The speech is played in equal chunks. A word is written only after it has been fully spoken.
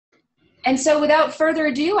And so without further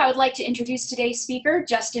ado, I would like to introduce today's speaker,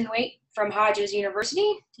 Justin Waite from Hodges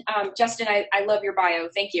University. Justin, I love your bio,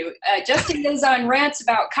 thank you. Justin goes on rants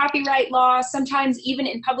about copyright law, sometimes even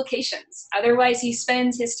in publications. Otherwise, he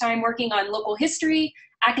spends his time working on local history,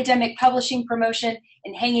 academic publishing promotion,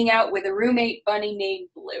 and hanging out with a roommate bunny named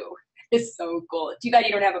Blue. It's so cool. Too bad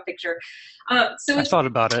you don't have a picture. I thought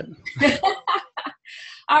about it.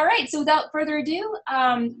 All right, so without further ado,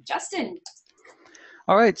 Justin.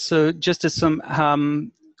 All right, so just as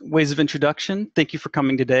some ways of introduction, thank you for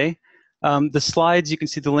coming today. The slides, you can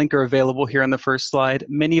see the link are available here on the first slide.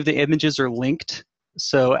 Many of the images are linked,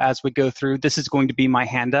 so as we go through, this is going to be my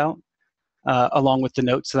handout, along with the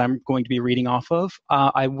notes that I'm going to be reading off of.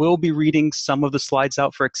 I will be reading some of the slides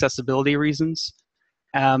out for accessibility reasons.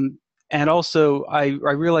 And also, I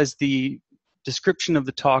realized the description of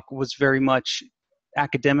the talk was very much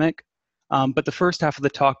academic, but the first half of the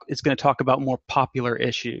talk is going to talk about more popular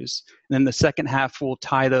issues. And then the second half will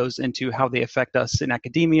tie those into how they affect us in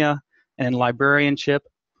academia and in librarianship.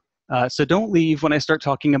 So don't leave when I start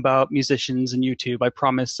talking about musicians and YouTube. I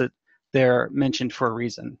promise that they're mentioned for a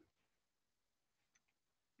reason.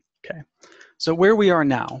 Okay, so where we are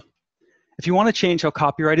now. If you want to change how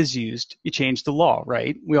copyright is used, you change the law,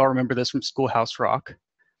 right? We all remember this from Schoolhouse Rock.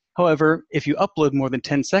 However, if you upload more than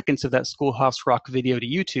 10 seconds of that Schoolhouse Rock video to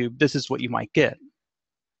YouTube, this is what you might get.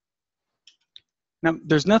 Now,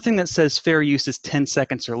 there's nothing that says fair use is 10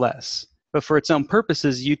 seconds or less, but for its own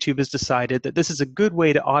purposes, YouTube has decided that this is a good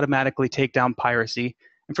way to automatically take down piracy,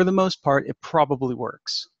 and for the most part, it probably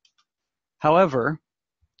works. However,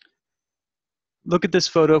 look at this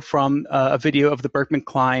photo from a video of the Berkman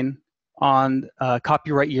Klein on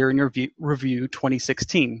Copyright Year in Review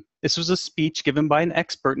 2016. This was a speech given by an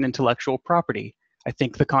expert in intellectual property. I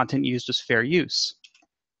think the content used was fair use.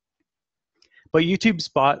 But YouTube's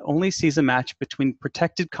bot only sees a match between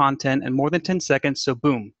protected content and more than 10 seconds, so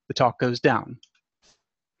boom, the talk goes down.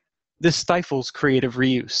 This stifles creative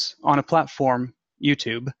reuse on a platform,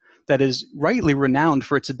 YouTube, that is rightly renowned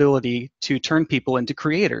for its ability to turn people into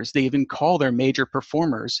creators. They even call their major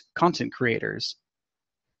performers content creators.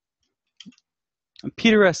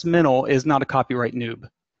 Peter S. Mintle is not a copyright noob.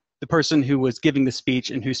 The person who was giving the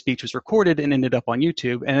speech and whose speech was recorded and ended up on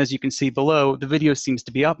YouTube. And as you can see below, the video seems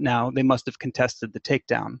to be up now. They must have contested the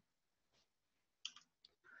takedown.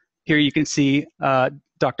 Here you can see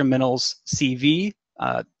Dr. Mintle's CV.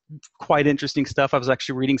 Quite interesting stuff. I was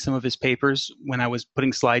actually reading some of his papers when I was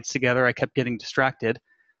putting slides together. I kept getting distracted.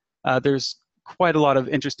 There's quite a lot of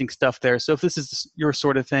interesting stuff there. So if this is your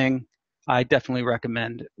sort of thing, I definitely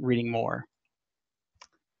recommend reading more.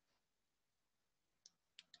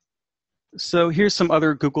 So here's some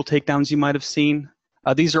other Google takedowns you might have seen.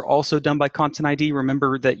 These are also done by Content ID.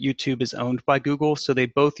 Remember that YouTube is owned by Google, so they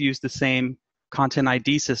both use the same Content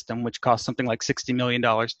ID system, which costs something like $60 million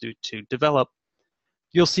to develop.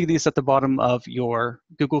 You'll see these at the bottom of your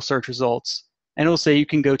Google search results, and it'll say you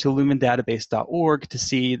can go to lumendatabase.org to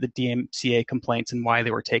see the DMCA complaints and why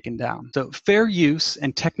they were taken down. So fair use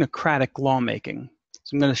and technocratic lawmaking.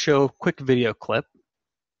 So I'm going to show a quick video clip.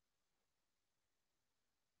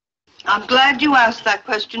 I'm glad you asked that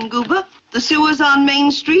question, Goober. The sewers on Main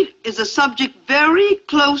Street is a subject very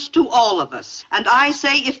close to all of us. And I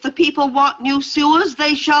say if the people want new sewers,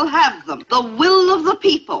 they shall have them. The will of the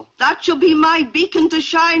people. That shall be my beacon to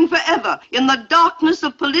shine forever in the darkness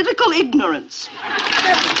of political ignorance.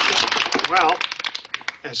 Well,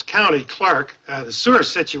 as county clerk, the sewer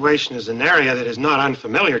situation is an area that is not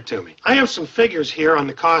unfamiliar to me. I have some figures here on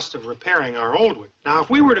the cost of repairing our old one. Now,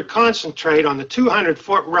 if we were to concentrate on the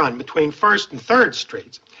 200-foot run between 1st and 3rd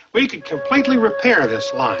Streets, we could completely repair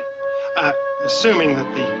this line, assuming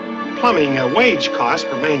that the plumbing wage cost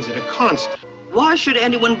remains at a constant. Why should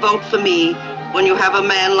anyone vote for me when you have a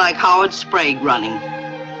man like Howard Sprague running?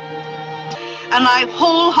 And I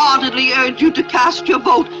wholeheartedly urge you to cast your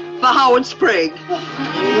vote for Howard Sprague.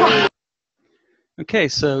 Okay,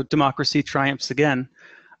 so democracy triumphs again.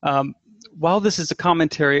 While this is a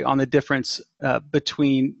commentary on the difference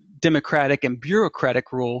between democratic and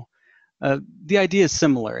bureaucratic rule, the idea is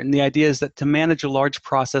similar. And the idea is that to manage a large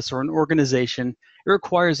process or an organization, it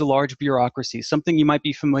requires a large bureaucracy, something you might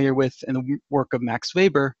be familiar with in the work of Max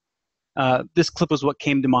Weber. This clip was what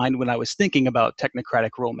came to mind when I was thinking about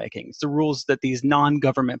technocratic rulemaking. It's the rules that these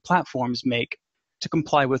non-government platforms make to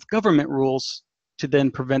comply with government rules to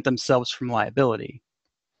then prevent themselves from liability.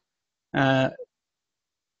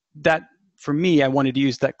 That, for me, I wanted to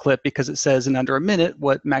use that clip because it says in under a minute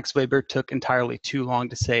what Max Weber took entirely too long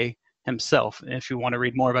to say himself. And if you want to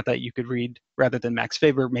read more about that, you could read, rather than Max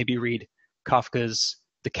Weber, maybe read Kafka's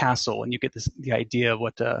the castle, and you get the idea of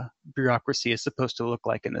what bureaucracy is supposed to look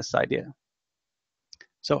like in this idea.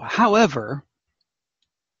 So, however,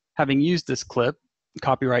 having used this clip,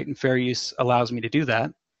 copyright and fair use allows me to do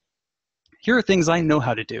that. Here are things I know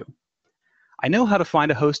how to do. I know how to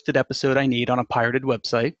find a hosted episode I need on a pirated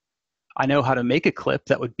website. I know how to make a clip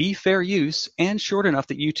that would be fair use and short enough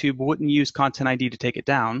that YouTube wouldn't use Content ID to take it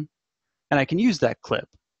down. And I can use that clip.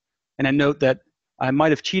 And I note that I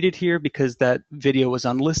might have cheated here because that video was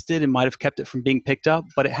unlisted and might have kept it from being picked up,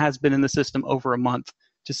 but it has been in the system over a month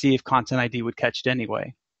to see if Content ID would catch it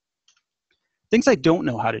anyway. Things I don't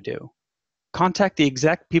know how to do. Contact the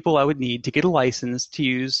exact people I would need to get a license to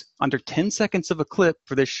use under 10 seconds of a clip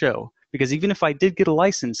for this show, because even if I did get a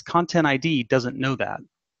license, Content ID doesn't know that.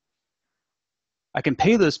 I can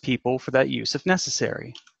pay those people for that use if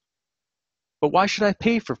necessary. But why should I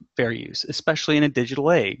pay for fair use, especially in a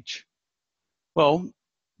digital age? Well,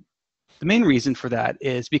 the main reason for that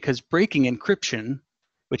is because breaking encryption,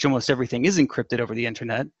 which almost everything is encrypted over the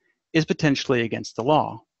internet, is potentially against the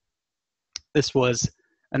law. This was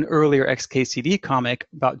an earlier XKCD comic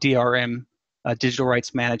about DRM, digital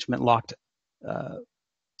rights management locked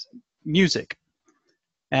music.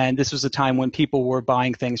 And this was a time when people were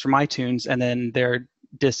buying things from iTunes, and then their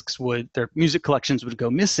music collections would go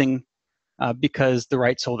missing because the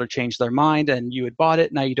rights holder changed their mind and you had bought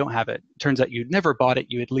it, now you don't have it. Turns out you'd never bought it,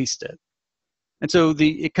 you had leased it. And so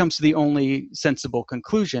it comes to the only sensible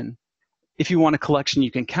conclusion. If you want a collection you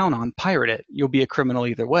can count on, pirate it. You'll be a criminal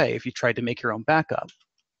either way if you tried to make your own backup.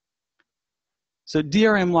 So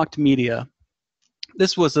DRM locked media.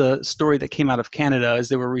 This was a story that came out of Canada as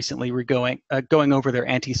they were recently going over their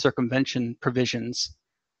anti-circumvention provisions.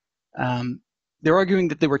 They're arguing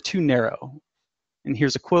that they were too narrow. And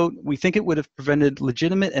here's a quote: "We think it would have prevented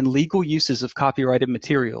legitimate and legal uses of copyrighted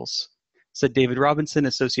materials," said David Robinson,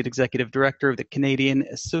 Associate Executive Director of the Canadian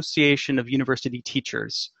Association of University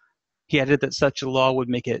Teachers. He added that such a law would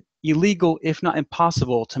make it illegal, if not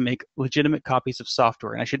impossible, to make legitimate copies of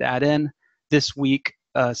software. And I should add in, this week,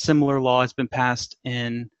 a similar law has been passed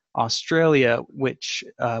in Australia, which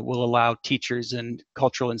will allow teachers and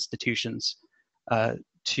cultural institutions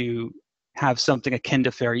to have something akin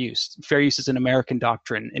to fair use. Fair use is an American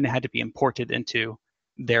doctrine, and it had to be imported into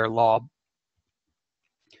their law.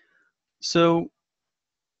 So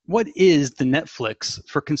what is the Netflix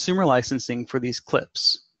for consumer licensing for these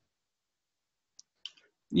clips?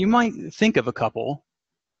 You might think of a couple,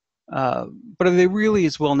 but are they really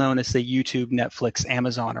as well known as, say, YouTube, Netflix,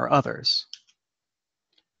 Amazon, or others?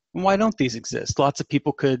 And why don't these exist? Lots of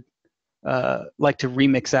people could like to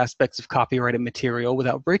remix aspects of copyrighted material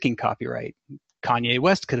without breaking copyright. Kanye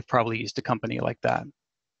West could have probably used a company like that.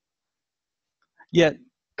 Yet,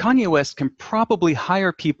 Kanye West can probably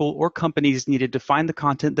hire people or companies needed to find the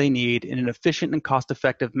content they need in an efficient and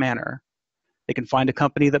cost-effective manner. They can find a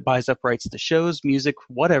company that buys up rights to shows, music,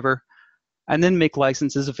 whatever, and then make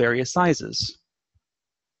licenses of various sizes.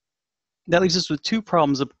 That leaves us with two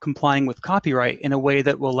problems of complying with copyright in a way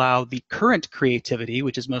that will allow the current creativity,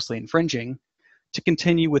 which is mostly infringing, to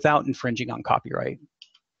continue without infringing on copyright.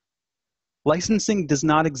 Licensing does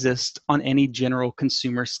not exist on any general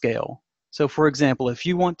consumer scale. So for example, if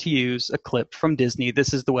you want to use a clip from Disney,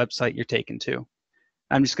 this is the website you're taken to.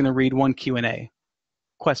 I'm just going to read one Q&A.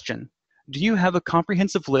 Question: do you have a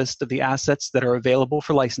comprehensive list of the assets that are available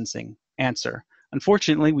for licensing? Answer: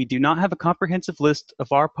 unfortunately, we do not have a comprehensive list of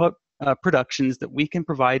our productions that we can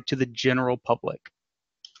provide to the general public.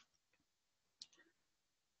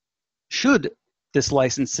 Should this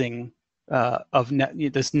licensing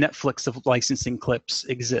this Netflix of licensing clips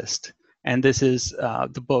exist? And this is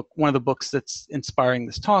one of the books that's inspiring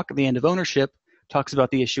this talk, The End of Ownership, talks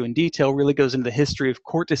about the issue in detail, really goes into the history of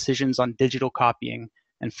court decisions on digital copying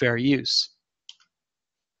and fair use.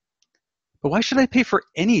 But why should I pay for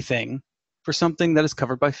anything for something that is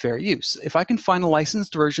covered by fair use? If I can find a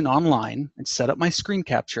licensed version online and set up my screen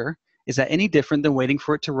capture, is that any different than waiting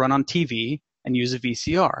for it to run on TV and use a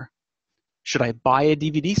VCR? Should I buy a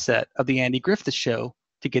DVD set of The Andy Griffith Show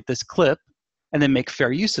to get this clip and then make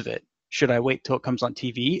fair use of it? Should I wait till it comes on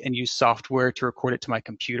TV and use software to record it to my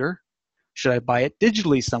computer? Should I buy it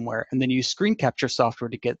digitally somewhere and then use screen capture software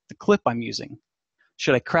to get the clip I'm using?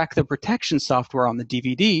 Should I crack the protection software on the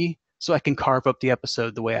DVD so I can carve up the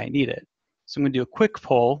episode the way I need it? So I'm going to do a quick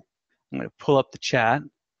poll. I'm going to pull up the chat.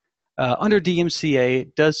 Under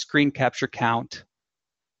DMCA, does screen capture count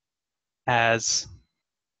as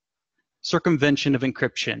circumvention of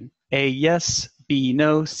encryption? A, yes. B,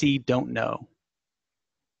 no. C, don't know.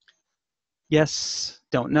 Yes,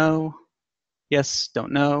 don't know. Yes,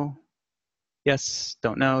 don't know. Yes,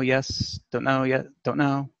 don't know. Yes, don't know. Yet, don't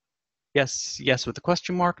know. Yes, yes with the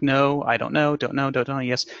question mark. No, I don't know, don't know,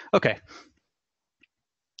 yes. Okay.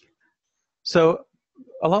 So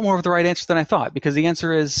a lot more of the right answer than I thought, because the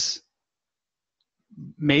answer is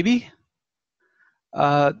maybe.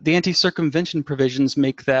 The anti-circumvention provisions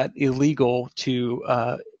make that illegal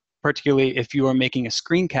to, particularly if you are making a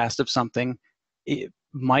screencast of something. It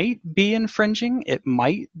might be infringing, it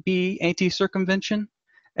might be anti-circumvention,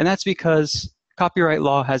 and that's because copyright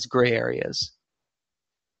law has gray areas.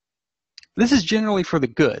 This is generally for the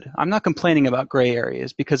good. I'm not complaining about gray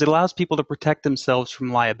areas because it allows people to protect themselves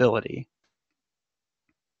from liability.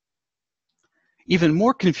 Even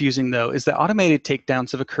more confusing, though, is that automated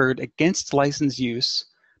takedowns have occurred against license use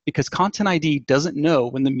because Content ID doesn't know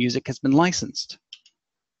when the music has been licensed.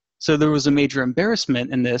 So there was a major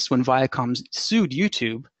embarrassment in this when Viacom sued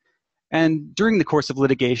YouTube, and during the course of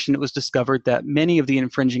litigation, it was discovered that many of the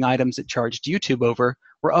infringing items it charged YouTube over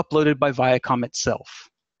were uploaded by Viacom itself.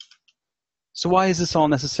 So why is this all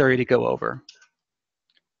necessary to go over?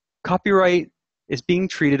 Copyright is being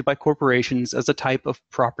treated by corporations as a type of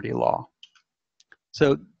property law.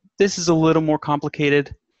 So this is a little more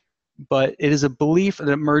complicated, but it is a belief that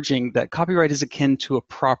emerging that copyright is akin to a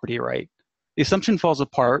property right. The assumption falls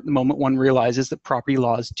apart the moment one realizes that property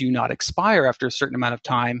laws do not expire after a certain amount of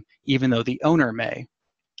time, even though the owner may.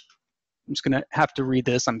 I'm just going to have to read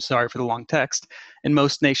this. I'm sorry for the long text. In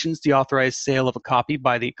most nations, the authorized sale of a copy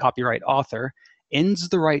by the copyright author ends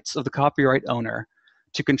the rights of the copyright owner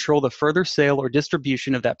to control the further sale or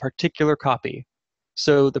distribution of that particular copy.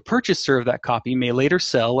 So the purchaser of that copy may later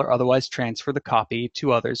sell or otherwise transfer the copy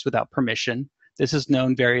to others without permission. This is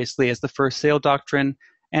known variously as the first sale doctrine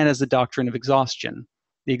and as the doctrine of exhaustion,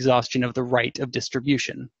 the exhaustion of the right of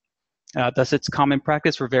distribution. Thus, it's common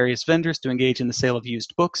practice for various vendors to engage in the sale of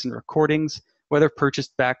used books and recordings, whether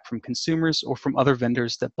purchased back from consumers or from other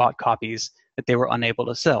vendors that bought copies that they were unable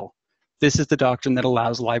to sell. This is the doctrine that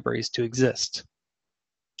allows libraries to exist.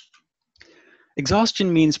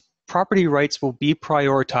 Exhaustion means property rights will be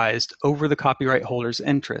prioritized over the copyright holder's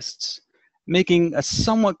interests, making a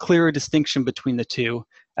somewhat clearer distinction between the two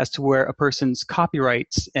as to where a person's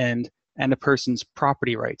copyrights end and a person's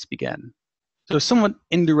property rights begin. So a somewhat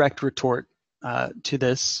indirect retort to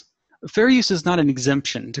this, fair use is not an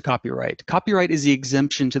exemption to copyright. Copyright is the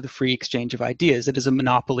exemption to the free exchange of ideas. It is a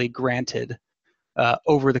monopoly granted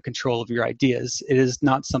over the control of your ideas. It is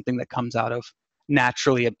not something that comes out of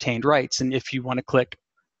naturally obtained rights. And if you want to click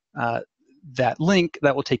that link,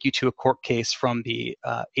 that will take you to a court case from the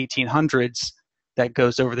 1800s that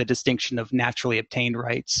goes over the distinction of naturally obtained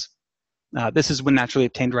rights. This is when naturally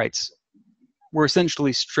obtained rights were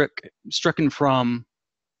essentially stricken from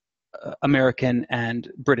American and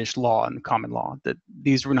British law and common law, that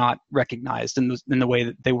these were not recognized in the way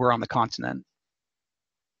that they were on the continent.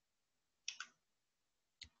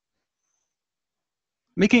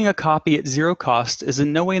 Making a copy at zero cost is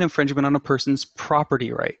in no way an infringement on a person's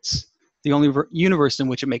property rights. The only universe in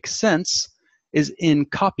which it makes sense is in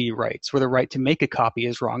copyrights, where the right to make a copy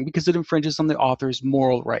is wrong because it infringes on the author's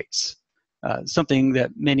moral rights. Something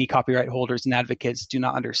that many copyright holders and advocates do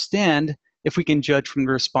not understand if we can judge from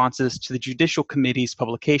the responses to the Judicial Committee's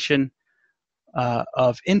publication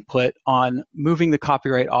of input on moving the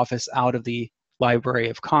Copyright Office out of the Library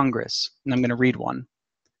of Congress. And I'm going to read one.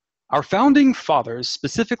 Our founding fathers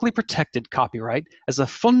specifically protected copyright as a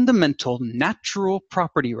fundamental natural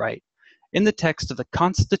property right in the text of the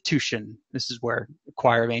Constitution. This is where the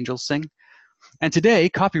Choir of Angels sing. And today,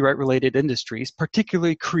 copyright-related industries,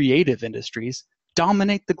 particularly creative industries,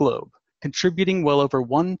 dominate the globe, contributing well over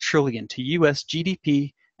 $1 trillion to US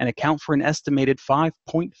GDP and account for an estimated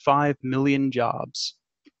 5.5 million jobs.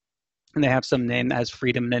 And they have some name as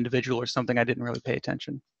freedom and individual or something. I didn't really pay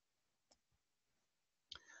attention.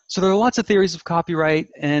 So there are lots of theories of copyright,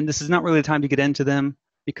 and this is not really the time to get into them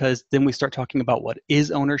because then we start talking about what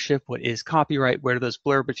is ownership, what is copyright, where do those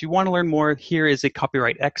blur. But if you want to learn more, here is a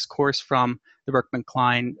Copyright X course from the Berkman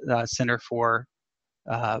Klein Center for,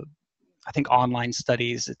 I think, online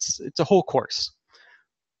studies. It's a whole course.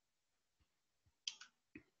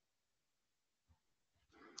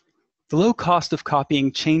 The low cost of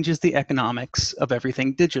copying changes the economics of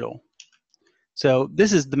everything digital. So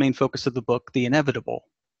this is the main focus of the book, The Inevitable.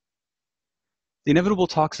 The Inevitable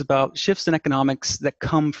talks about shifts in economics that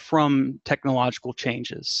come from technological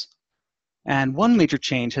changes. And one major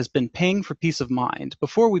change has been paying for peace of mind.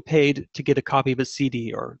 Before, we paid to get a copy of a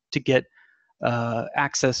CD or to get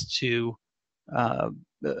access to a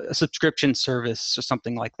subscription service or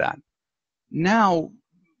something like that. Now,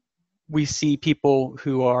 we see people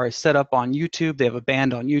who are set up on YouTube. They have a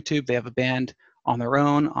band on YouTube. They have a band on their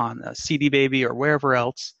own, on a CD Baby or wherever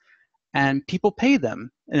else. and people pay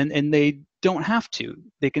them, and they don't have to.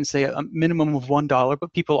 They can say a minimum of $1,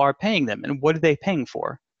 but people are paying them. And what are they paying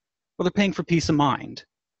for? Well, they're paying for peace of mind.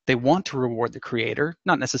 They want to reward the creator,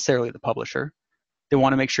 not necessarily the publisher. They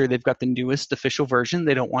want to make sure they've got the newest official version.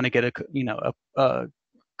 They don't want to get a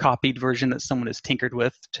copied version that someone has tinkered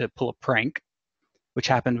with to pull a prank, which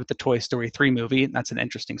happened with the Toy Story 3 movie. That's an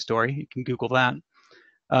interesting story. You can Google that.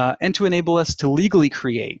 And to enable us to legally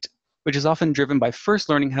create, which is often driven by first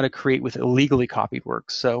learning how to create with illegally copied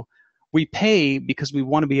works. So we pay because we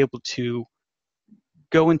want to be able to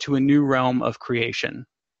go into a new realm of creation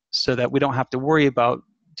so that we don't have to worry about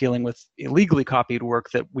dealing with illegally copied work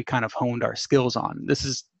that we kind of honed our skills on. This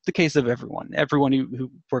is the case of everyone. Everyone who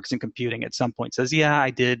works in computing at some point says, yeah, I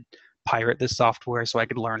did pirate this software so I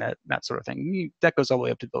could learn it, that sort of thing. That goes all the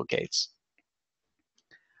way up to Bill Gates.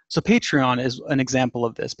 So Patreon is an example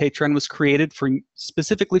of this. Patreon was created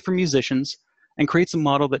specifically for musicians and creates a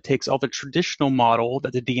model that takes all the traditional model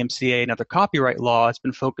that the DMCA and other copyright law has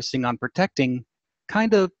been focusing on protecting,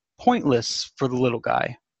 kind of pointless for the little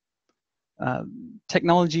guy.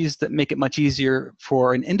 Technologies that make it much easier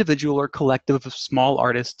for an individual or collective of small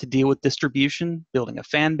artists to deal with distribution, building a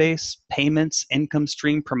fan base, payments, income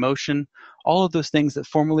stream, promotion, all of those things that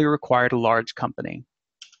formerly required a large company.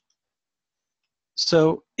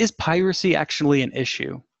 So is piracy actually an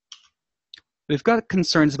issue? We've got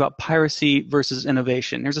concerns about piracy versus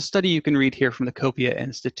innovation. There's a study you can read here from the Copia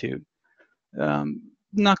Institute.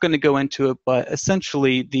 Not going to go into it, but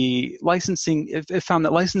essentially the licensing, it found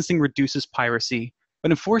that licensing reduces piracy,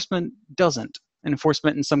 but enforcement doesn't. And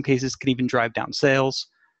enforcement in some cases can even drive down sales.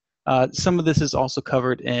 Some of this is also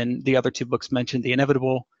covered in the other two books mentioned, The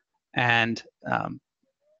Inevitable and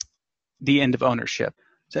The End of Ownership.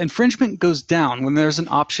 So infringement goes down when there's an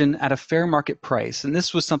option at a fair market price. And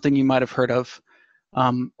this was something you might have heard of.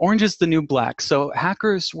 Orange is the New Black. So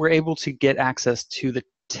hackers were able to get access to the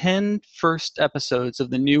 10 first episodes of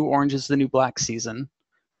the new Orange is the New Black season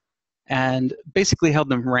and basically held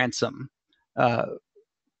them ransom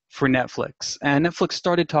for Netflix. And Netflix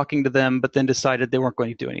started talking to them, but then decided they weren't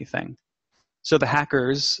going to do anything. So the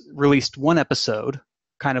hackers released one episode,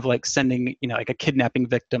 kind of like sending, like a kidnapping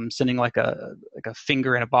victim, sending like a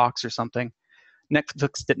finger in a box or something.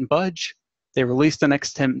 Netflix didn't budge. They released the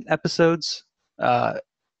next 10 episodes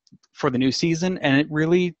for the new season, and it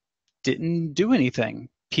really didn't do anything.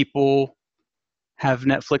 People have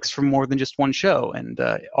Netflix for more than just one show, and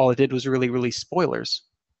all it did was really release spoilers.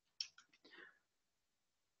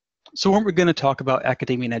 So when we're going to talk about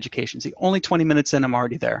academia and education, see, only 20 minutes in, I'm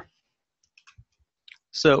already there.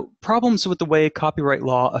 So problems with the way copyright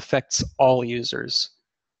law affects all users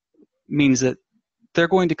means that they're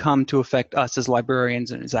going to come to affect us as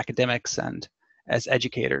librarians and as academics and as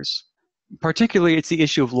educators. Particularly, it's the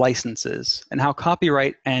issue of licenses and how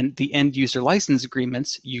copyright and the end user license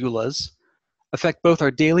agreements, EULAs, affect both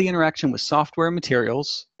our daily interaction with software and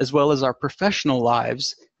materials, as well as our professional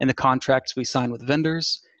lives and the contracts we sign with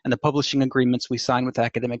vendors and the publishing agreements we sign with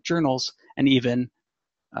academic journals and even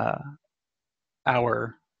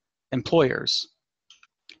our employers.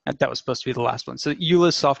 And that was supposed to be the last one. So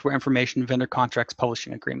EULAs, software information, vendor contracts,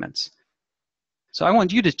 publishing agreements. So I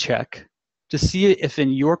want you to check to see if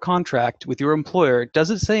in your contract with your employer, does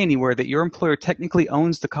it say anywhere that your employer technically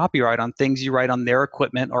owns the copyright on things you write on their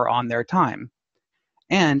equipment or on their time?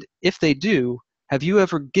 And if they do, have you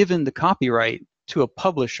ever given the copyright to a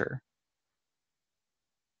publisher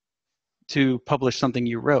to publish something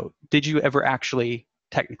you wrote? Did you ever actually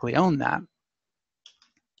technically own that?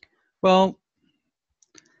 Well,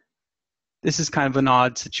 this is kind of an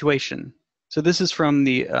odd situation. So this is from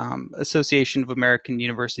the Association of American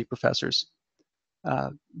University Professors.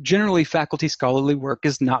 Generally, faculty scholarly work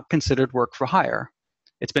is not considered work for hire.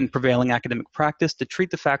 It's been prevailing academic practice to treat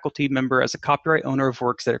the faculty member as a copyright owner of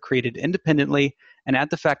works that are created independently and at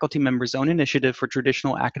the faculty member's own initiative for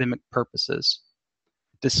traditional academic purposes.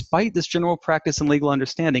 Despite this general practice and legal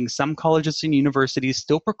understanding, some colleges and universities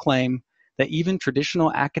still proclaim that even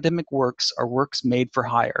traditional academic works are works made for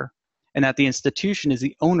hire, and that the institution is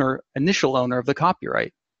the initial owner of the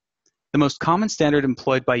copyright. The most common standard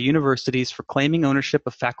employed by universities for claiming ownership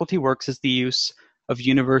of faculty works is the use of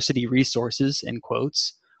university resources, in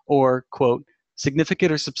quotes, or, quote,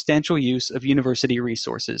 significant or substantial use of university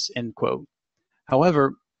resources, end quote.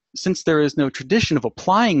 However, since there is no tradition of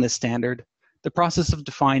applying this standard, the process of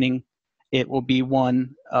defining it will be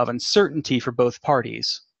one of uncertainty for both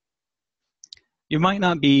parties. You might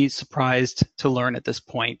not be surprised to learn at this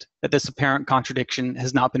point that this apparent contradiction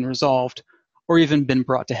has not been resolved or even been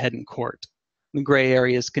brought to head in court. The gray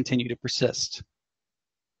areas continue to persist.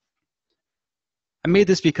 I made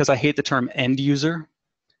this because I hate the term end user,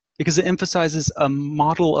 because it emphasizes a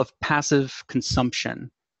model of passive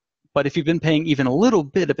consumption. But if you've been paying even a little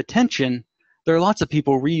bit of attention, there are lots of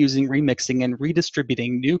people reusing, remixing, and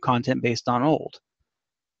redistributing new content based on old.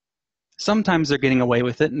 Sometimes they're getting away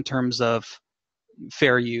with it in terms of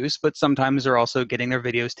fair use, but sometimes they're also getting their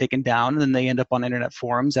videos taken down, and then they end up on internet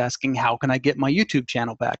forums asking, how can I get my YouTube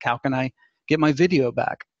channel back? How can I get my video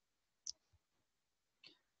back?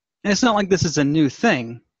 And it's not like this is a new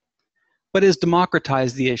thing, but it has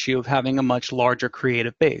democratized the issue of having a much larger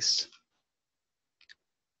creative base.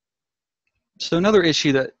 So another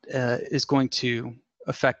issue that is going to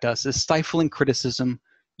affect us is stifling criticism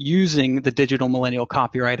using the Digital Millennial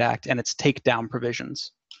Copyright Act and its takedown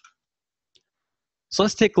provisions. So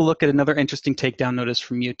let's take a look at another interesting takedown notice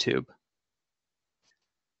from YouTube.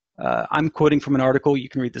 I'm quoting from an article. You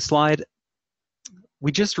can read the slide.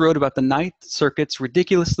 We just wrote about the Ninth Circuit's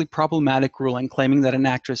ridiculously problematic ruling claiming that an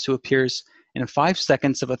actress who appears in 5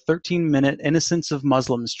 seconds of a 13-minute Innocence of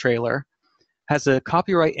Muslims trailer has a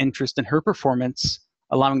copyright interest in her performance,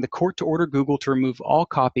 allowing the court to order Google to remove all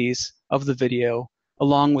copies of the video,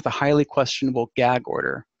 along with a highly questionable gag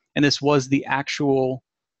order. And this was the actual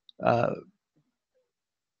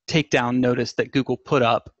takedown notice that Google put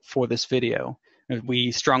up for this video.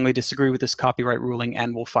 We strongly disagree with this copyright ruling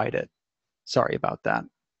and will fight it. Sorry about that.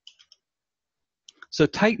 So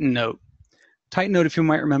TitanNote. TitanNote, if you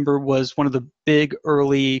might remember, was one of the big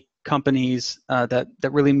early companies that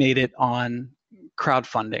really made it on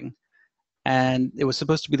crowdfunding. And it was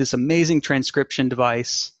supposed to be this amazing transcription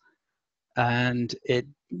device, and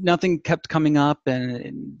nothing kept coming up,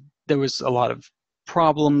 and there was a lot of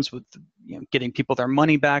problems with getting people their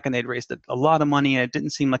money back, and they'd raised a lot of money, and it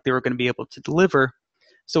didn't seem like they were going to be able to deliver.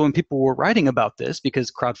 So when people were writing about this,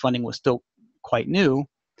 because crowdfunding was still quite new,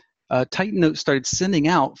 TitanNote started sending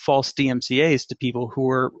out false DMCAs to people who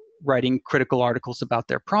were writing critical articles about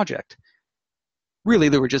their project. Really,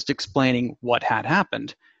 they were just explaining what had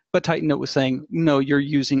happened. But TitanNote was saying, no, you're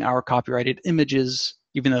using our copyrighted images,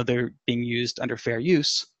 even though they're being used under fair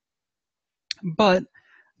use. But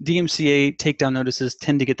DMCA takedown notices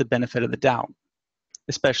tend to get the benefit of the doubt,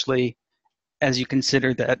 especially as you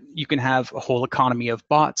consider that you can have a whole economy of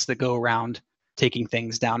bots that go around taking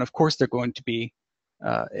things down. Of course, they're going to be,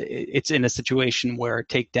 it's in a situation where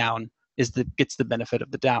takedown gets the benefit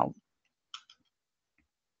of the doubt.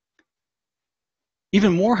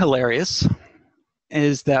 Even more hilarious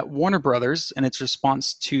is that Warner Brothers, in its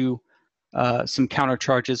response to some counter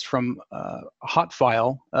charges from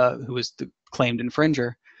Hotfile, who is the claimed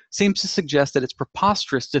infringer, seems to suggest that it's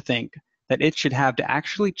preposterous to think that it should have to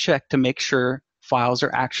actually check to make sure files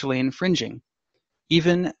are actually infringing,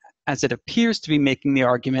 even as it appears to be making the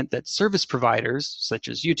argument that service providers, such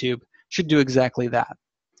as YouTube, should do exactly that.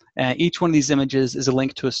 Each one of these images is a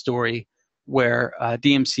link to a story where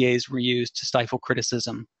DMCAs were used to stifle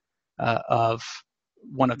criticism of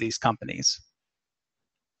one of these companies.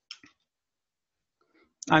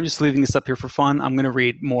 I'm just leaving this up here for fun. I'm going to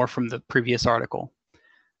read more from the previous article.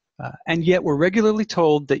 And yet we're regularly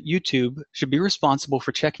told that YouTube should be responsible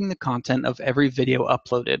for checking the content of every video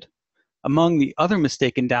uploaded. Among the other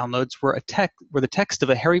mistaken downloads were the text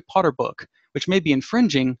of a Harry Potter book, which may be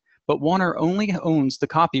infringing, but Warner only owns the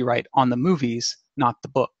copyright on the movies, not the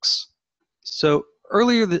books. So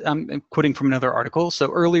I'm quoting from another article.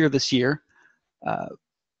 So earlier this year,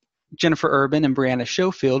 Jennifer Urban and Brianna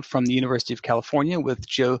Schofield from the University of California with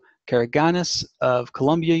Joe Karaganis of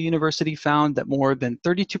Columbia University found that more than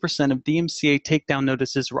 32% of DMCA takedown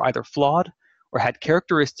notices were either flawed or had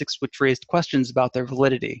characteristics which raised questions about their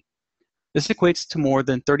validity. This equates to more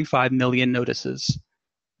than 35 million notices.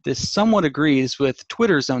 This somewhat agrees with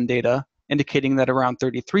Twitter's own data, indicating that around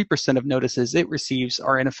 33% of notices it receives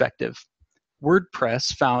are ineffective.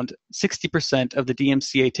 WordPress found 60% of the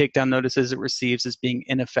DMCA takedown notices it receives as being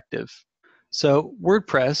ineffective. So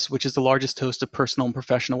WordPress, which is the largest host of personal and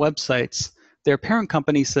professional websites, their parent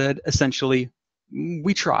company said essentially,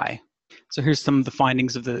 we try. So here's some of the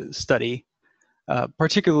findings of the study.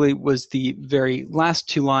 Particularly was the very last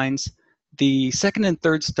two lines. The second and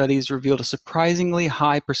third studies revealed a surprisingly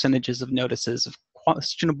high percentages of notices of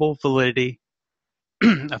questionable validity,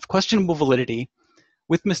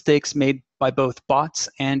 with mistakes made by both bots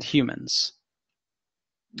and humans.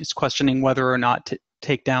 It's questioning whether or not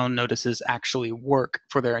takedown notices actually work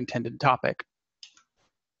for their intended topic.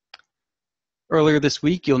 Earlier this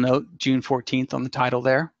week, you'll note June 14th on the title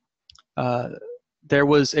there, there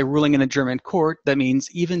was a ruling in a German court that means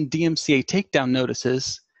even DMCA takedown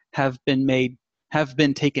notices have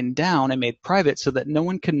been taken down and made private so that no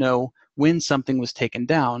one can know when something was taken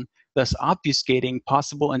down, thus obfuscating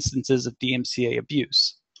possible instances of DMCA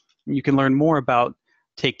abuse. And you can learn more about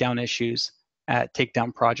takedown issues at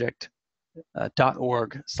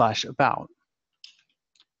takedownproject.org/about.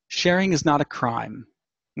 Sharing is not a crime.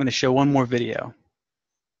 I'm going to show one more video.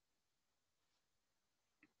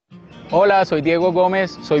 Hola, soy Diego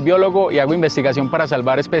Gómez, soy biólogo y hago investigación para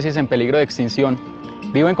salvar especies en peligro de extinción.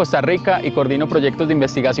 Vivo en Costa Rica y coordino proyectos de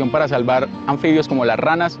investigación para salvar anfibios como las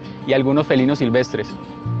ranas y algunos felinos silvestres.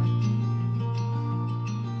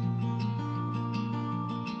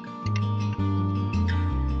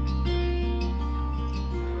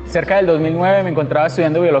 Cerca del 2009 me encontraba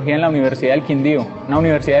estudiando biología en la Universidad del Quindío, una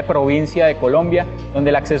universidad de provincia de Colombia, donde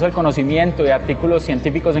el acceso al conocimiento y artículos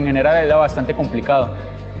científicos en general era bastante complicado.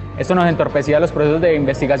 Esto nos entorpecía los procesos de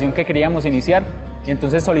investigación que queríamos iniciar y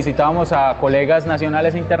entonces solicitábamos a colegas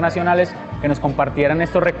nacionales e internacionales que nos compartieran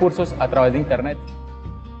estos recursos a través de Internet.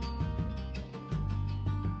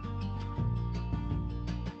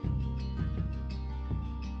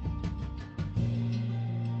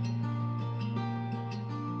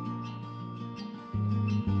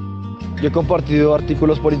 Yo he compartido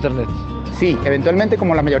artículos por internet. Sí, eventualmente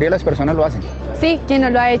como la mayoría de las personas lo hacen. Sí, ¿quién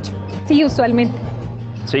no lo ha hecho? Sí, usualmente.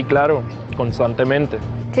 Sí, claro, constantemente.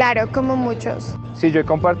 Claro, como muchos. Sí, yo he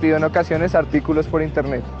compartido en ocasiones artículos por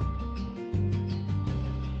internet.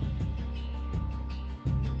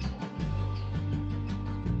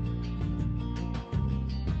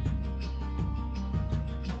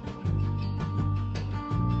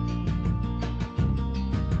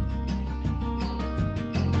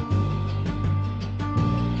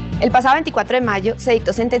 El pasado 24 de mayo se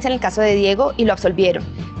dictó sentencia en el caso de Diego y lo absolvieron,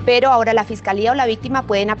 pero ahora la fiscalía o la víctima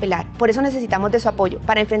pueden apelar. Por eso necesitamos de su apoyo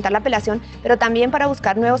para enfrentar la apelación, pero también para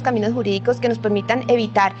buscar nuevos caminos jurídicos que nos permitan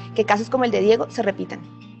evitar que casos como el de Diego se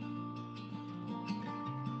repitan.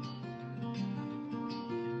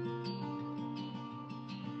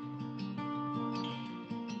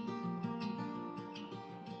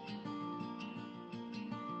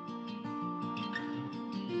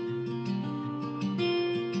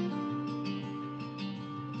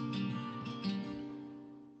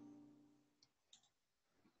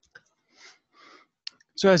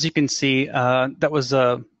 So as you can see, that was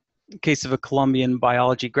a case of a Colombian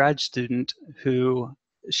biology grad student who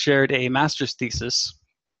shared a master's thesis.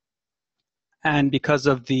 And because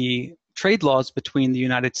of the trade laws between the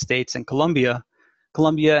United States and Colombia,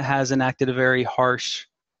 Colombia has enacted a very harsh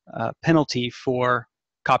penalty for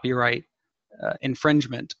copyright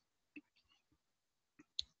infringement.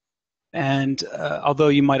 And although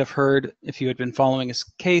you might have heard, if you had been following his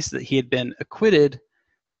case, that he had been acquitted,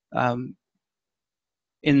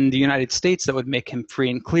 in the United States, that would make him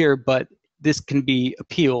free and clear, but this can be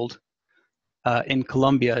appealed in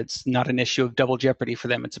Colombia. It's not an issue of double jeopardy for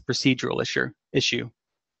them. It's a procedural issue.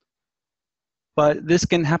 But this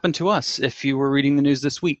can happen to us if you were reading the news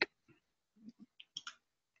this week.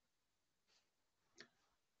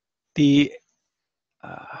 The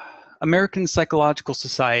American Psychological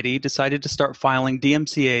Society decided to start filing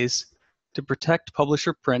DMCAs to protect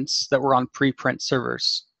publisher prints that were on preprint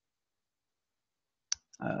servers.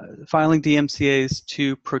 Filing DMCAs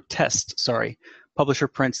to protest, publisher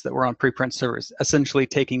prints that were on preprint servers, essentially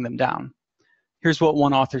taking them down. Here's what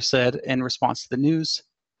one author said in response to the news.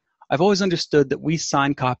 I've always understood that we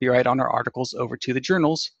sign copyright on our articles over to the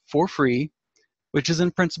journals for free, which is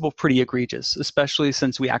in principle pretty egregious, especially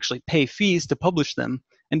since we actually pay fees to publish them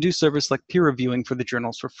and do service like peer reviewing for the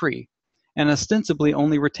journals for free, and ostensibly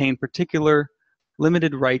only retain particular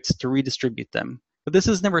limited rights to redistribute them. But this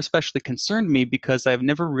has never especially concerned me because I've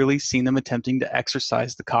never really seen them attempting to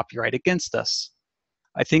exercise the copyright against us.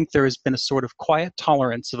 I think there has been a sort of quiet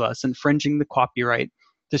tolerance of us infringing the copyright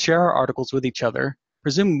to share our articles with each other,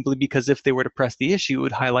 presumably because if they were to press the issue, it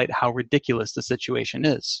would highlight how ridiculous the situation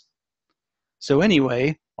is. So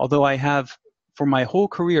anyway, although I have for my whole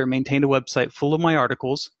career maintained a website full of my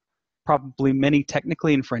articles, probably many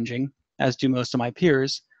technically infringing, as do most of my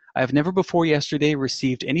peers, I have never before yesterday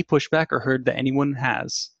received any pushback or heard that anyone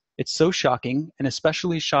has. It's so shocking, and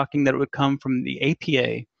especially shocking that it would come from the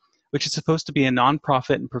APA, which is supposed to be a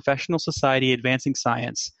nonprofit and professional society advancing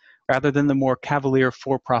science, rather than the more cavalier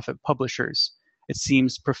for-profit publishers. It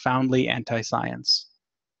seems profoundly anti-science.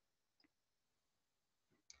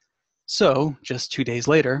 So, just 2 days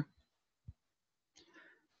later,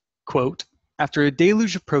 quote, after a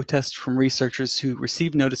deluge of protests from researchers who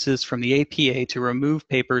received notices from the APA to remove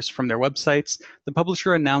papers from their websites, the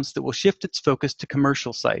publisher announced it will shift its focus to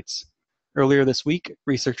commercial sites. Earlier this week,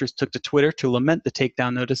 researchers took to Twitter to lament the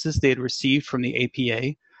takedown notices they had received from the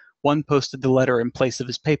APA. One posted the letter in place of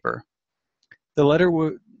his paper. The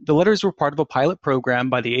letters were part of a pilot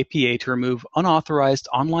program by the APA to remove unauthorized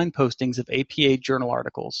online postings of APA journal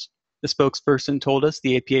articles. The spokesperson told us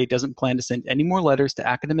the APA doesn't plan to send any more letters to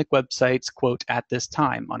academic websites, quote, at this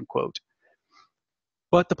time, unquote.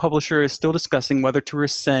 But the publisher is still discussing whether to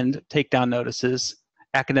rescind takedown notices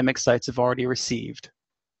academic sites have already received.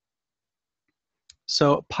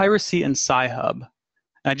 So piracy and Sci-Hub.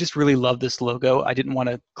 I just really love this logo. I didn't want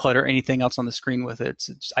to clutter anything else on the screen with it.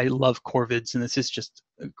 I love Corvids, and this is just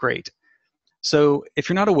great. So if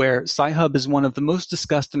you're not aware, Sci-Hub is one of the most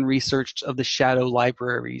discussed and researched of the shadow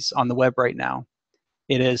libraries on the web right now.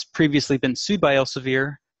 It has previously been sued by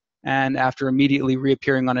Elsevier, and after immediately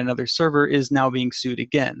reappearing on another server, is now being sued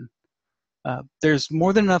again. There's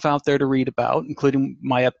more than enough out there to read about, including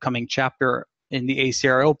my upcoming chapter in the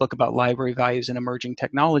ACRL book about library values and emerging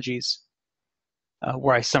technologies,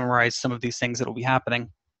 where I summarize some of these things that will be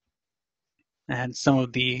happening and some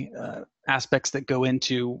of the aspects that go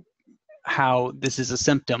into how this is a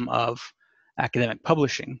symptom of academic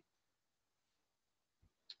publishing.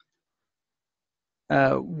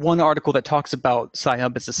 One article that talks about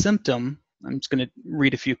Sci-Hub as a symptom, I'm just going to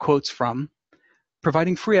read a few quotes from.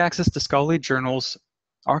 Providing free access to scholarly journals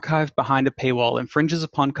archived behind a paywall infringes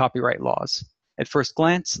upon copyright laws. At first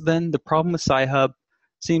glance, then, the problem with Sci-Hub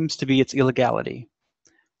seems to be its illegality.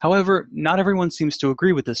 However, not everyone seems to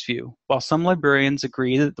agree with this view. While some librarians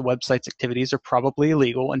agree that the website's activities are probably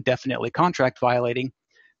illegal and definitely contract violating,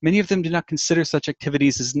 many of them do not consider such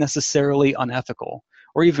activities as necessarily unethical,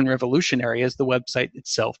 or even revolutionary as the website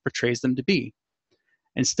itself portrays them to be.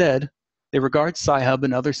 Instead, they regard Sci-Hub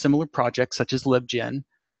and other similar projects such as LibGen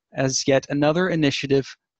as yet another initiative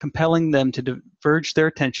compelling them to diverge their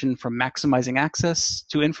attention from maximizing access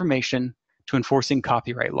to information to enforcing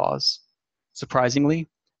copyright laws. Surprisingly,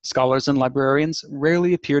 scholars and librarians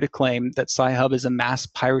rarely appear to claim that Sci-Hub is a mass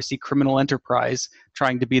piracy criminal enterprise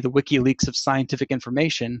trying to be the WikiLeaks of scientific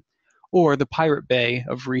information, or the Pirate Bay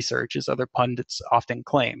of research, as other pundits often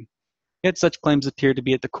claim. Yet such claims appear to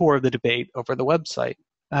be at the core of the debate over the website.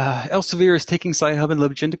 Elsevier is taking Sci-Hub and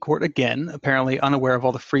LibGen to court again, apparently unaware of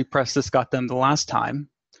all the free press this got them the last time,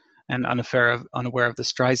 and unaware of the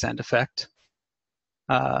Streisand effect.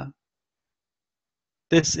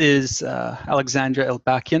 This is Alexandra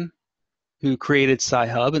Elbakian, who created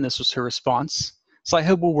Sci-Hub, and this was her response.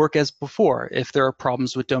 Sci-Hub will work as before. If there are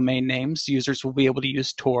problems with domain names, users will be able to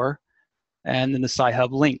use Tor and then the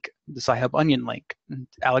Sci-Hub link, the Sci-Hub onion link. And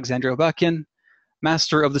Alexandra Elbakian,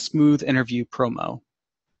 master of the smooth interview promo.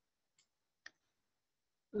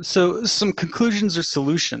 So some conclusions or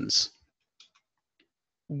solutions.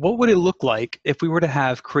 What would it look like if we were to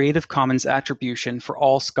have Creative Commons attribution for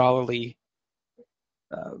all scholarly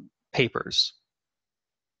papers?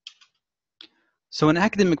 So in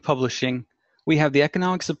academic publishing, we have the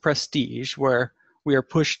economics of prestige, where we are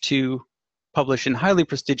pushed to publish in highly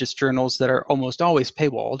prestigious journals that are almost always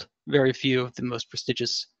paywalled. Very few of the most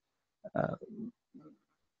prestigious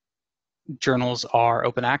journals are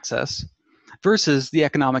open access, versus the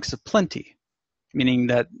economics of plenty, meaning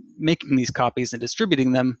that making these copies and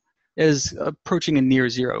distributing them is approaching a near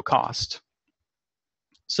zero cost.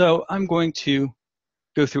 So I'm going to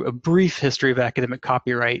go through a brief history of academic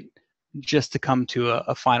copyright just to come to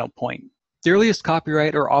a final point. The earliest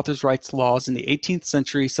copyright or author's rights laws in the 18th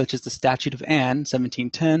century, such as the Statute of Anne,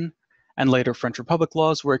 1710, and later French Republic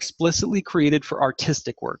laws, were explicitly created for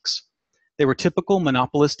artistic works. They were typical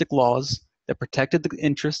monopolistic laws that protected the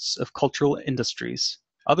interests of cultural industries.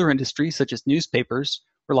 Other industries, such as newspapers,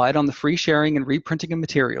 relied on the free sharing and reprinting of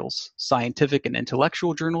materials. Scientific and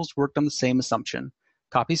intellectual journals worked on the same assumption.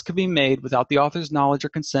 Copies could be made without the author's knowledge or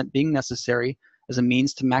consent being necessary as a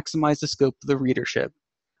means to maximize the scope of the readership.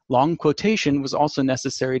 Long quotation was also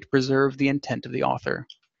necessary to preserve the intent of the author.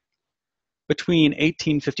 Between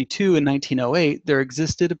 1852 and 1908, there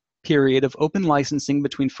existed a period of open licensing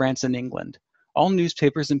between France and England. All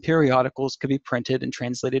newspapers and periodicals could be printed and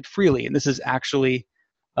translated freely, and this is actually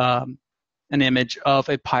an image of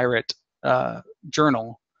a pirate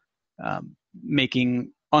journal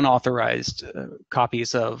making unauthorized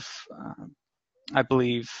copies of, I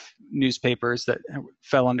believe, newspapers that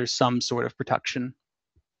fell under some sort of protection.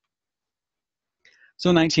 So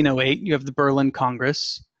in 1908, you have the Berlin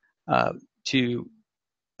Congress to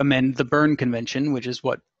amend the Berne Convention, which is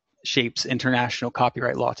what shapes international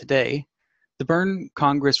copyright law today. The Berne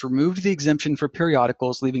Congress removed the exemption for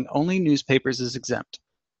periodicals, leaving only newspapers as exempt.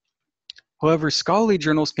 However, scholarly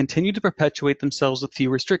journals continue to perpetuate themselves with few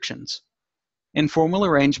restrictions. Informal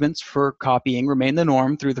arrangements for copying remained the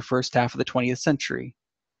norm through the first half of the 20th century.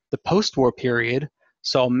 The post-war period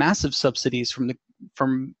saw massive subsidies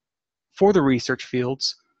for the research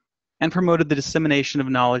fields and promoted the dissemination of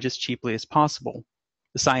knowledge as cheaply as possible.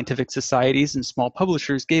 The scientific societies and small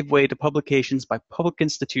publishers gave way to publications by public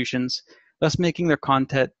institutions, thus making their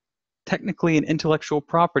content technically an intellectual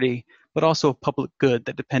property, but also a public good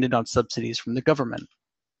that depended on subsidies from the government.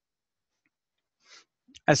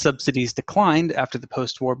 As subsidies declined after the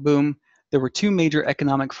post-war boom, there were two major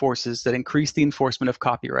economic forces that increased the enforcement of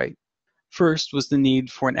copyright. First was the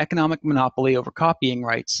need for an economic monopoly over copying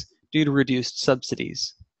rights due to reduced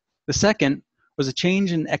subsidies. The second was a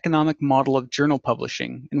change in economic model of journal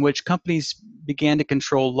publishing, in which companies began to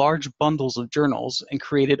control large bundles of journals and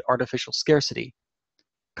created artificial scarcity.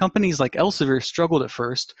 Companies like Elsevier struggled at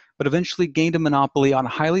first, but eventually gained a monopoly on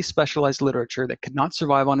highly specialized literature that could not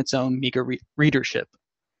survive on its own meager readership.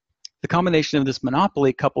 The combination of this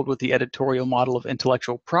monopoly, coupled with the editorial model of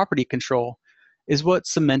intellectual property control, is what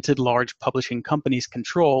cemented large publishing companies'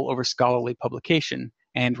 control over scholarly publication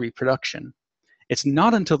and reproduction. It's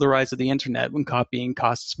not until the rise of the internet, when copying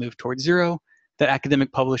costs moved towards zero, that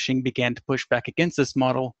academic publishing began to push back against this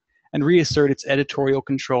model and reassert its editorial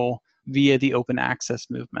control via the open access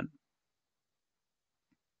movement.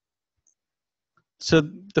 So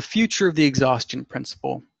the future of the exhaustion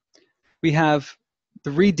principle. We have the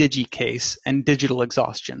redigi case and digital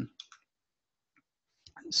exhaustion.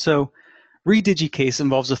 So redigi case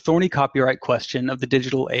involves a thorny copyright question of the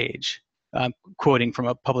digital age. Quoting from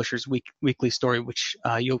a publisher's weekly story, which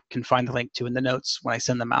you can find the link to in the notes when I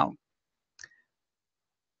send them out.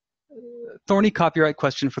 Thorny copyright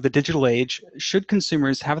question for the digital age: should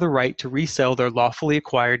consumers have the right to resell their lawfully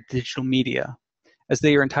acquired digital media, as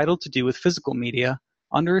they are entitled to do with physical media,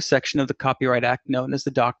 under a section of the Copyright Act known as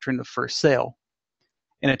the Doctrine of First Sale?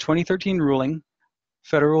 In a 2013 ruling,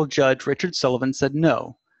 federal judge Richard Sullivan said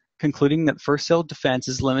no, concluding that first sale defense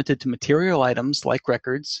is limited to material items like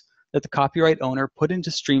records that the copyright owner put into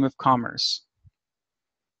stream of commerce.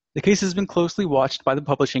 The case has been closely watched by the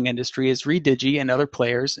publishing industry, as redigi and other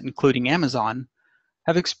players, including Amazon,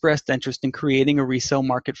 have expressed interest in creating a resale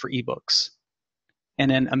market for ebooks.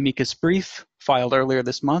 In an amicus brief filed earlier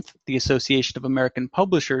this month, the Association of American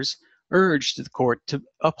Publishers urged the court to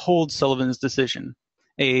uphold Sullivan's decision.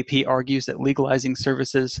 AAP argues that legalizing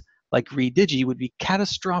services like redigi would be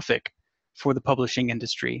catastrophic for the publishing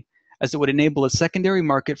industry, as it would enable a secondary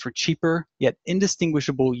market for cheaper yet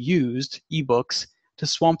indistinguishable used ebooks to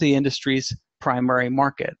swamp the industry's primary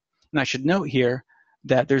market. And I should note here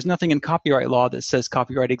that there's nothing in copyright law that says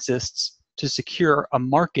copyright exists to secure a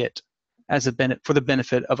market as for the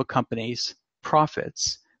benefit of a company's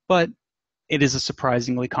profits. But it is a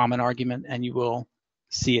surprisingly common argument, and you will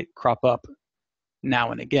see it crop up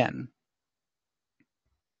now and again.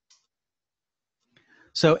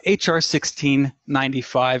 So HR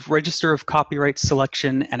 1695, Register of Copyright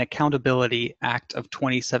Selection and Accountability Act of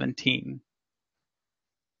 2017.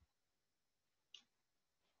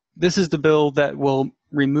 This is the bill that will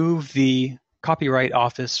remove the Copyright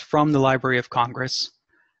Office from the Library of Congress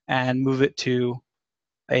and move it to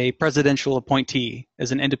a presidential appointee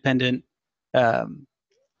as an independent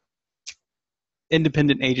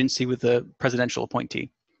agency with a presidential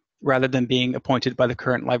appointee, rather than being appointed by the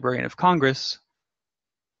current Librarian of Congress,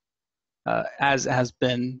 as has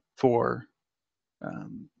been for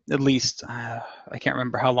at least, I can't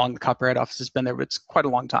remember how long the Copyright Office has been there, but it's quite a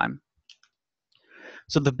long time.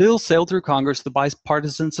 So the bill sailed through Congress with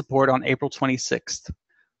bipartisan support on April 26th.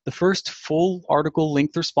 The first full article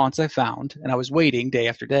length response I found, and I was waiting day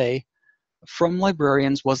after day, from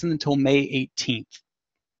librarians wasn't until May 18th.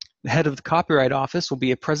 The head of the Copyright Office will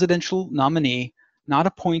be a presidential nominee, not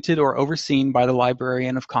appointed or overseen by the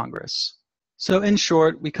Librarian of Congress. So in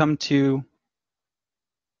short, we come to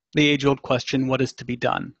the age-old question, what is to be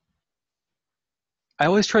done? I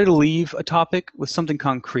always try to leave a topic with something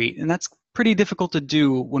concrete, and that's pretty difficult to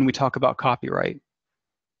do when we talk about copyright.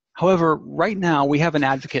 However, right now we have an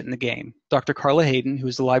advocate in the game, Dr. Carla Hayden, who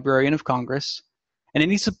is the Librarian of Congress, and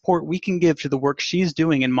any support we can give to the work she's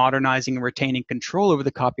doing in modernizing and retaining control over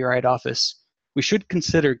the Copyright Office, we should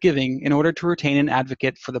consider giving in order to retain an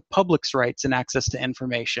advocate for the public's rights and access to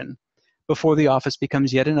information, before the office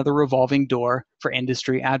becomes yet another revolving door for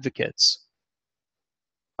industry advocates.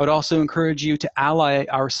 I would also encourage you to ally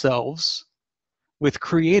ourselves with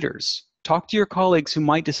creators. Talk to your colleagues who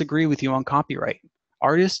might disagree with you on copyright.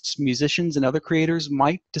 Artists, musicians, and other creators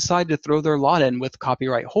might decide to throw their lot in with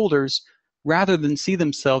copyright holders rather than see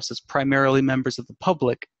themselves as primarily members of the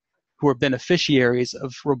public who are beneficiaries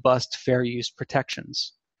of robust fair use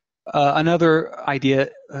protections. Another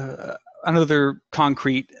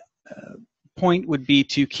concrete point would be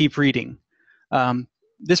to keep reading.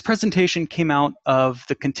 This presentation came out of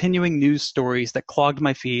the continuing news stories that clogged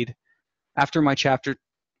my feed after my chapter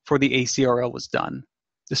for the ACRL was done.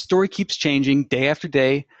 The story keeps changing day after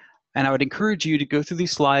day, and I would encourage you to go through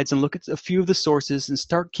these slides and look at a few of the sources and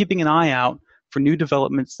start keeping an eye out for new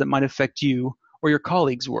developments that might affect you or your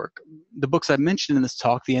colleagues' work. The books I've mentioned in this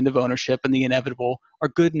talk, The End of Ownership and The Inevitable, are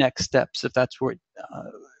good next steps if that's where,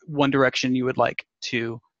 one direction you would like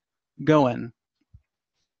to go in.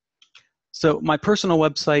 So my personal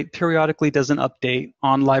website periodically does an update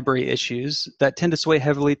on library issues that tend to sway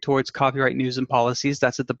heavily towards copyright news and policies.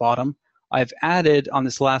 That's at the bottom. I've added on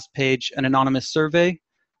this last page an anonymous survey.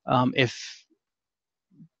 If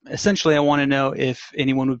essentially I want to know if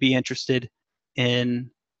anyone would be interested in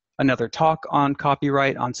another talk on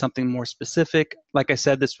copyright, on something more specific. Like I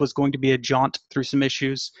said, this was going to be a jaunt through some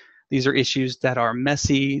issues. These are issues that are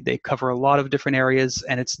messy. They cover a lot of different areas,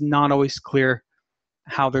 and it's not always clear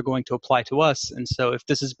how they're going to apply to us. And so if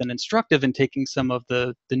this has been instructive in taking some of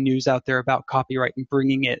the news out there about copyright and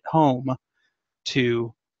bringing it home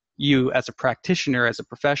to you as a practitioner, as a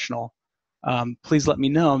professional, please let me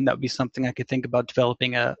know, and that would be something I could think about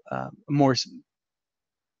developing a more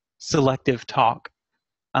selective talk.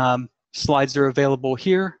 Slides are available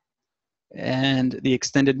here, and the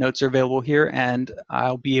extended notes are available here, and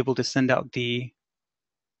I'll be able to send out the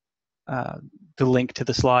link to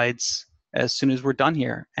the slides as soon as we're done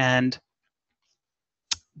here. And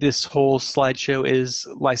this whole slideshow is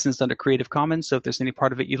licensed under Creative Commons, so if there's any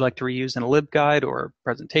part of it you'd like to reuse in a LibGuide or a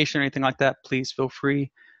presentation or anything like that, please feel free.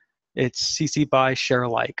 It's CC BY share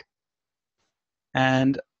alike.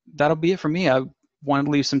 And that'll be it for me. I wanted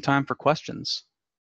to leave some time for questions.